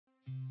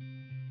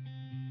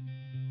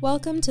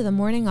Welcome to the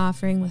Morning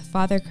Offering with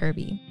Father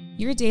Kirby,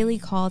 your daily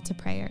call to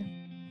prayer.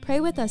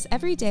 Pray with us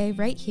every day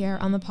right here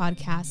on the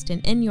podcast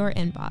and in your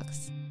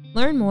inbox.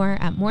 Learn more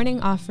at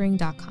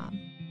morningoffering.com.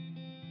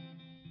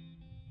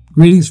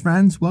 Greetings,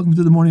 friends. Welcome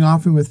to the Morning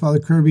Offering with Father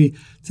Kirby.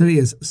 Today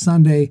is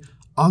Sunday,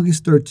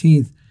 August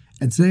 13th,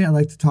 and today I'd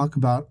like to talk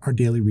about our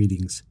daily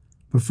readings.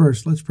 But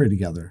first, let's pray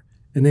together.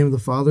 In the name of the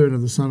Father, and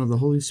of the Son, and of the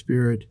Holy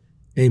Spirit,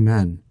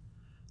 Amen.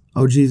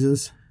 O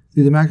Jesus,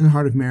 through the Immaculate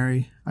Heart of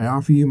Mary, I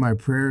offer you my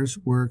prayers,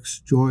 works,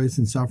 joys,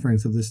 and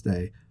sufferings of this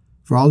day,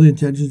 for all the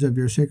intentions of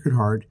your Sacred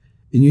Heart,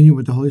 in union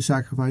with the holy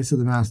sacrifice of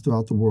the Mass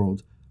throughout the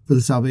world, for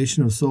the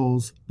salvation of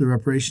souls, the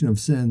reparation of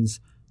sins,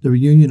 the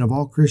reunion of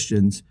all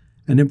Christians,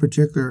 and in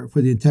particular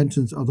for the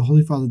intentions of the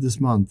Holy Father this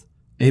month.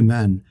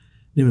 Amen.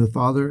 In the name of the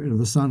Father, and of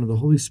the Son, and of the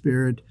Holy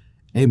Spirit.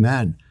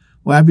 Amen.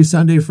 Well, happy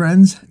Sunday,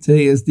 friends.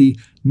 Today is the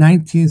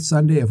 19th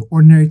Sunday of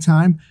Ordinary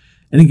Time.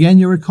 And again,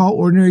 you'll recall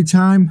Ordinary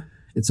Time,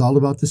 it's all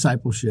about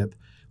discipleship.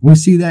 When we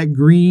see that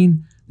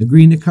green, the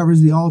green that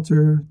covers the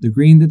altar, the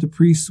green that the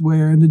priests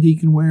wear and the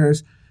deacon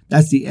wears,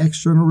 that's the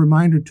external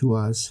reminder to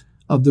us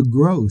of the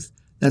growth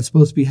that's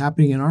supposed to be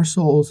happening in our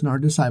souls and our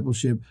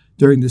discipleship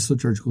during this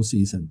liturgical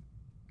season.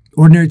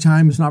 Ordinary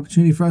Time is an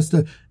opportunity for us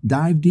to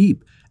dive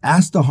deep,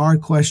 ask the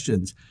hard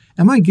questions.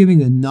 Am I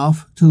giving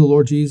enough to the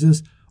Lord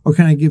Jesus, or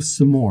can I give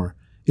some more?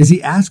 Is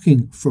he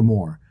asking for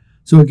more?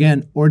 So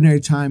again,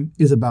 Ordinary Time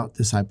is about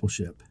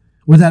discipleship.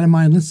 With that in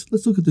mind,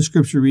 let's look at the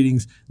scripture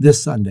readings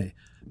this Sunday.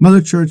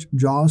 Mother Church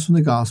draws from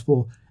the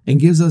gospel and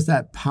gives us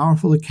that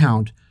powerful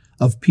account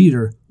of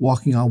Peter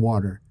walking on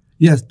water.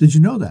 Yes, did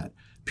you know that?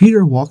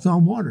 Peter walked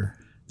on water.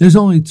 There's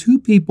only two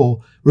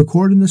people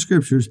recorded in the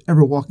scriptures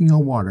ever walking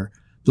on water,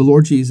 the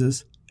Lord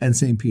Jesus and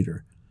St.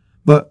 Peter.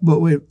 But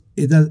wait,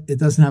 it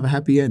doesn't have a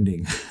happy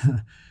ending.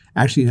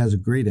 Actually, it has a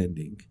great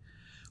ending.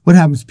 What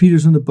happens?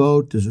 Peter's on the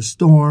boat. There's a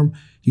storm.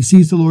 He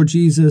sees the Lord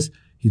Jesus.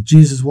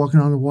 Jesus walking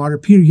on the water.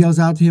 Peter yells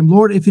out to him,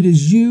 "Lord, if it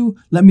is you,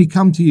 let me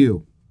come to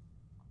you."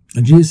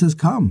 And Jesus says,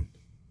 "Come."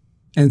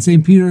 And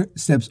St. Peter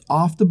steps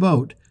off the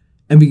boat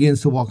and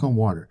begins to walk on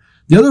water.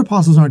 The other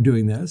apostles aren't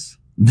doing this.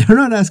 They're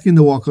not asking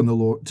to walk on the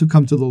Lord, to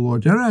come to the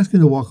Lord. They're not asking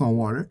to walk on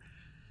water.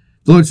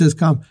 The Lord says,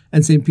 "Come."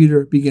 And St.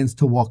 Peter begins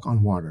to walk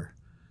on water.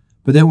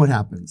 But then what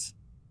happens?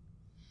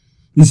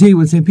 You see,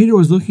 when St. Peter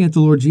was looking at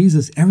the Lord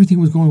Jesus, everything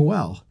was going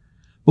well.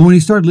 But when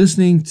he started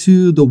listening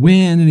to the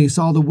wind and he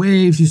saw the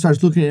waves, he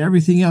starts looking at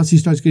everything else. He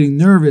starts getting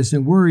nervous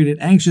and worried and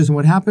anxious. And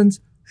what happens?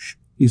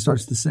 He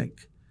starts to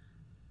sink.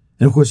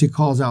 And of course, he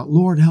calls out,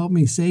 "Lord, help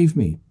me, save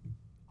me."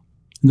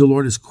 And the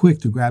Lord is quick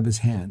to grab his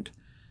hand.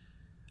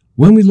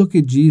 When we look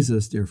at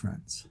Jesus, dear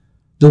friends,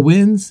 the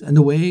winds and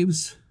the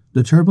waves,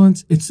 the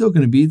turbulence, it's still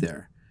going to be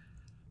there.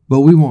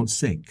 But we won't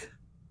sink.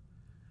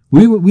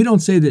 We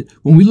don't say that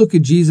when we look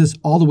at Jesus,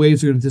 all the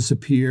waves are going to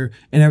disappear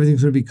and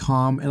everything's going to be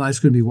calm and life's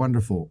going to be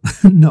wonderful.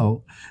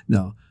 No.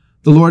 The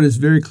Lord is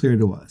very clear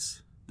to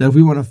us that if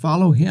we want to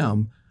follow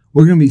him,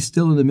 we're going to be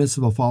still in the midst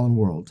of a fallen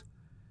world.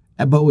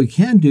 But what we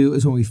can do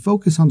is when we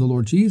focus on the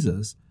Lord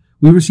Jesus,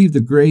 we receive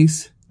the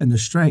grace and the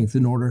strength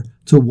in order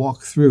to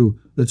walk through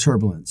the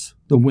turbulence,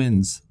 the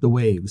winds, the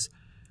waves.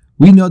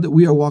 We know that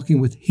we are walking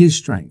with his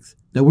strength,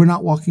 that we're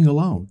not walking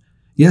alone.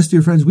 Yes,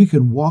 dear friends, we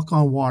can walk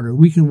on water.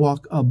 We can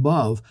walk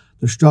above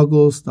the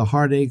struggles, the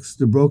heartaches,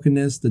 the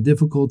brokenness, the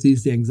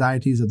difficulties, the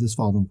anxieties of this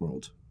fallen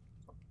world,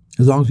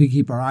 as long as we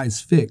keep our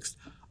eyes fixed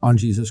on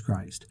Jesus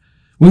Christ.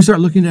 When we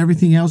start looking at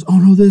everything else, oh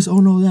no this,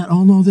 oh no that,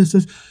 oh no this,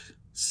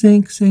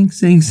 sink.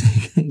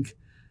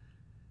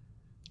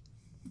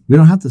 We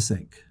don't have to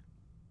sink.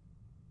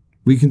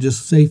 We can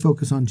just stay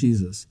focused on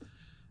Jesus,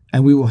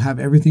 and we will have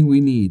everything we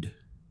need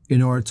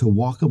in order to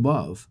walk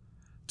above,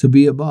 to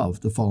be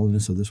above the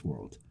fallenness of this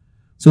world.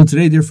 So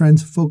today, dear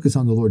friends, focus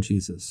on the Lord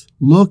Jesus.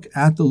 Look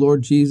at the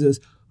Lord Jesus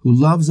who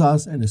loves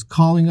us and is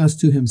calling us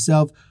to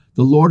himself,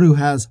 the Lord who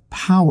has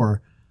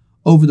power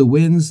over the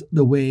winds,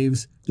 the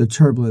waves, the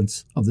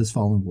turbulence of this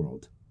fallen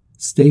world.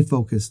 Stay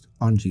focused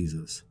on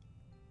Jesus.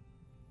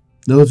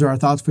 Those are our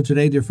thoughts for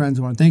today, dear friends.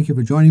 I want to thank you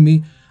for joining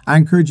me. I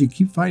encourage you to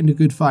keep fighting a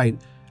good fight.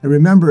 And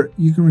remember,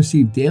 you can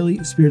receive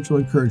daily spiritual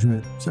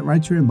encouragement sent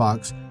right to your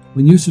inbox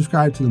when you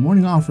subscribe to the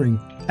Morning Offering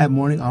at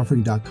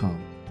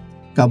morningoffering.com.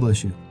 God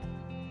bless you.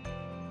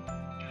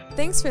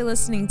 Thanks for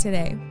listening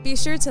today. Be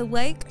sure to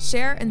like,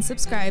 share, and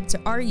subscribe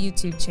to our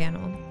YouTube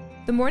channel.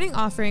 The Morning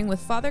Offering with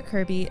Father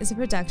Kirby is a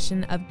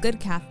production of Good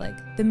Catholic,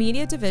 the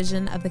media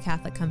division of the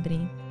Catholic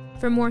Company.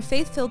 For more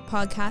faith-filled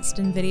podcasts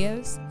and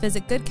videos,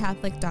 visit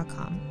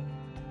goodcatholic.com.